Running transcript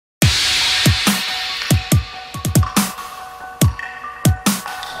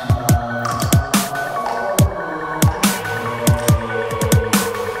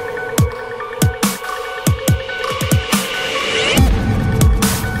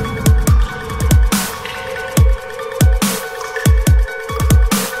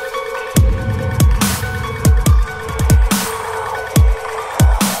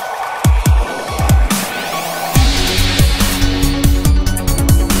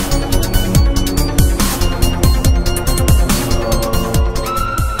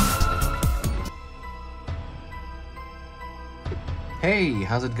Hey,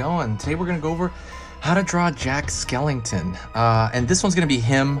 how's it going? Today we're gonna go over how to draw Jack Skellington. And this one's gonna be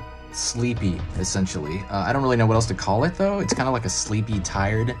him sleepy, essentially. I don't really know what else to call it though. It's kind of like a sleepy,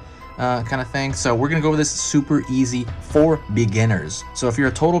 tired kind of thing. So we're gonna go over this super easy for beginners. So if you're a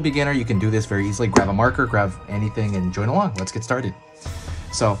total beginner, you can do this very easily. Grab a marker, grab anything and join along. Let's get started.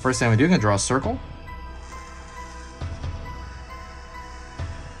 So first thing I'm gonna draw a circle.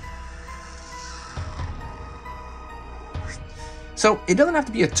 So it doesn't have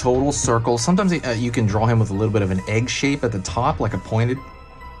to be a total circle. Sometimes you can draw him with a little bit of an egg shape at the top, like a pointed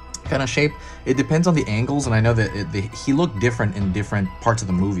kind of shape. It depends on the angles, and I know that he looked different in different parts of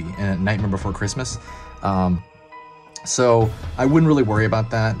the movie in Nightmare Before Christmas. So I wouldn't really worry about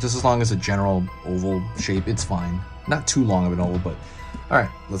that. Just as long as a general oval shape, it's fine. Not too long of an oval, but all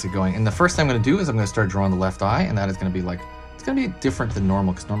right, let's get going. And the first thing I'm gonna do is I'm gonna start drawing the left eye, and that is gonna be like, it's gonna be different than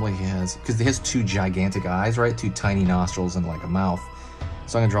normal because normally he has two gigantic eyes, right? Two tiny nostrils and like a mouth.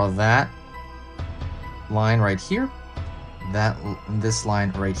 So I'm gonna draw that line right here, this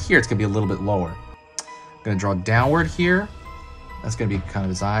line right here. It's gonna be a little bit lower. I'm gonna draw downward here. That's gonna be kind of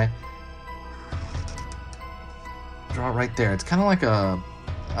his eye. Draw it right there. It's kind of like a,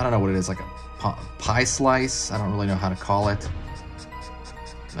 I don't know what it is, like a pie slice. I don't really know how to call it.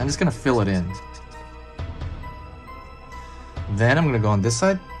 I'm just gonna fill it in. Then I'm gonna go on this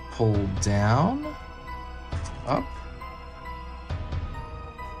side, pull down, up.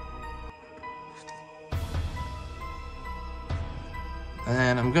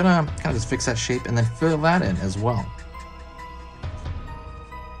 And I'm gonna kind of just fix that shape and then fill that in as well.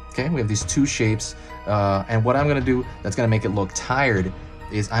 Okay, we have these two shapes. And what I'm gonna do that's gonna make it look tired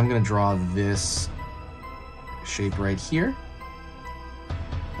is I'm gonna draw this shape right here.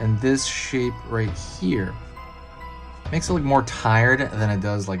 And this shape right here. Makes it look more tired than it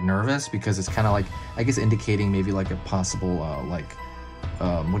does like nervous, because it's kind of like, I guess, indicating maybe like a possible what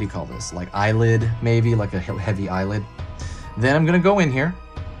do you call this? Like eyelid, maybe like a heavy eyelid. Then I'm gonna go in here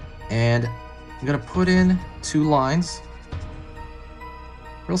and I'm gonna put in two lines.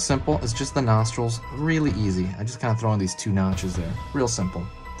 Real simple, it's just the nostrils, really easy. I just kind of throw in these two notches there, real simple.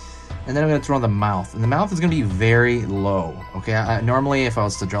 And then I'm gonna throw in the mouth, and the mouth is gonna be very low, okay? Normally, if I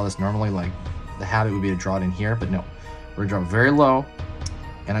was to draw this normally, like the habit would be to draw it in here, but no. We're gonna draw it very low,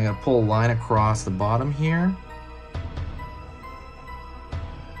 and I'm gonna pull a line across the bottom here.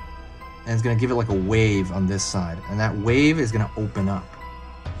 And it's gonna give it like a wave on this side, and that wave is gonna open up.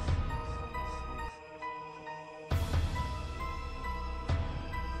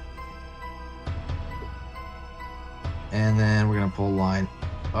 And then we're gonna pull a line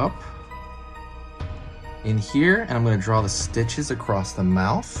up in here, and I'm gonna draw the stitches across the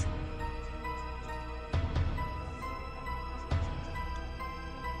mouth.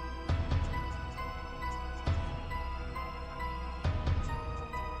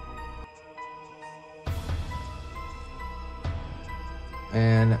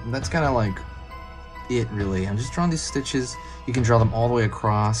 And that's kind of like it, really. I'm just drawing these stitches. You can draw them all the way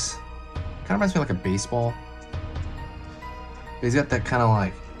across. Kind of reminds me of like a baseball. He's got that kind of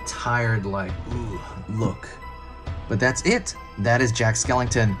like tired, like, ooh, look. But that's it. That is Jack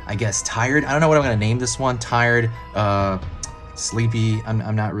Skellington, I guess. Tired. I don't know what I'm going to name this one. Tired, sleepy.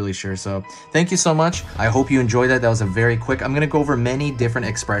 I'm not really sure. So thank you so much. I hope you enjoyed that. That was a very quick. I'm going to go over many different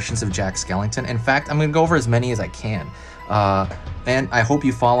expressions of Jack Skellington. In fact, I'm going to go over as many as I can. And I hope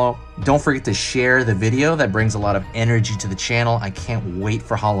you follow. Don't forget to share the video. That brings a lot of energy to the channel. I can't wait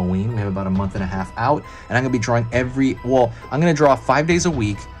for Halloween. We have about a month and a half out, and I'm gonna be drawing I'm gonna draw 5 days a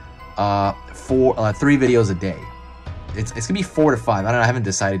week, for 3 videos a day. It's gonna be 4 to 5. I don't know, I haven't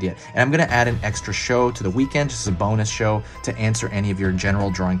decided yet. And I'm gonna add an extra show to the weekend, just a bonus show to answer any of your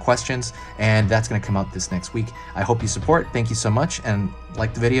general drawing questions. And that's gonna come out this next week. I hope you support. Thank you so much, and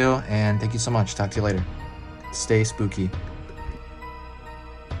like the video, and thank you so much. Talk to you later. Stay spooky.